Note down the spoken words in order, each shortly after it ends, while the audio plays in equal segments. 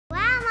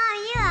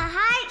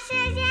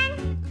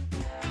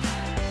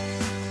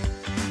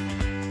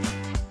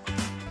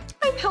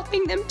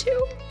helping them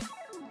too.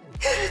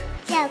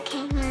 It's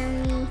okay,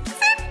 Mommy.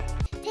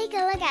 Take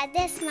a look at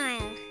this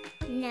smile.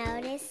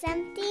 Notice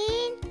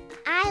something?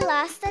 I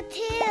lost a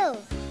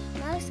tooth.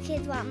 Most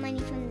kids want money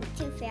from the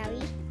Tooth Fairy,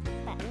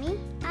 but me,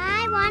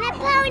 I want a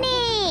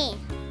pony.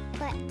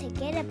 But to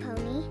get a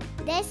pony,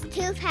 this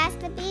tooth has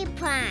to be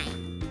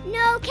prime.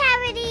 No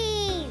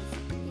cavities.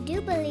 You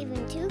do believe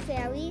in Tooth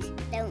Fairies,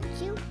 don't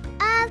you?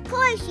 Of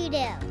course you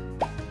do.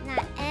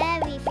 Not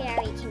every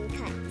fairy can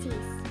cut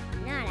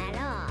teeth. Not at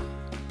all.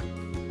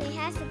 They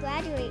have to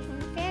graduate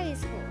from fairy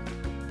school,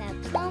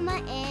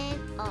 diploma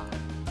and all.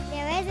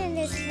 There isn't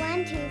this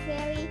one Tooth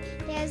Fairy,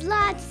 there's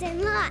lots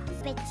and lots.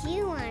 But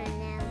you want to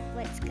know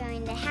what's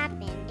going to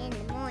happen in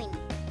the morning.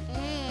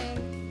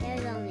 And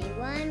there's only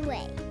one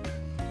way.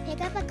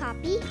 Pick up a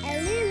copy of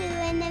Lulu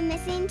and the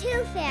Missing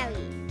Tooth Fairy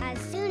as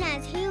soon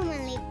as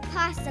humanly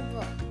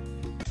possible.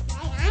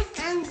 I'm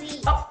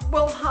hungry. Oh,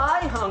 well,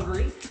 hi,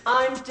 Hungry.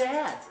 I'm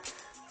Dad.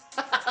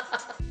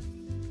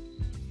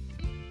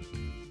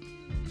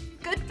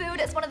 Good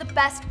food is one of the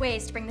best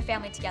ways to bring the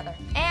family together,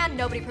 and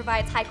nobody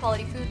provides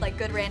high-quality food like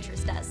Good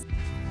Ranchers does.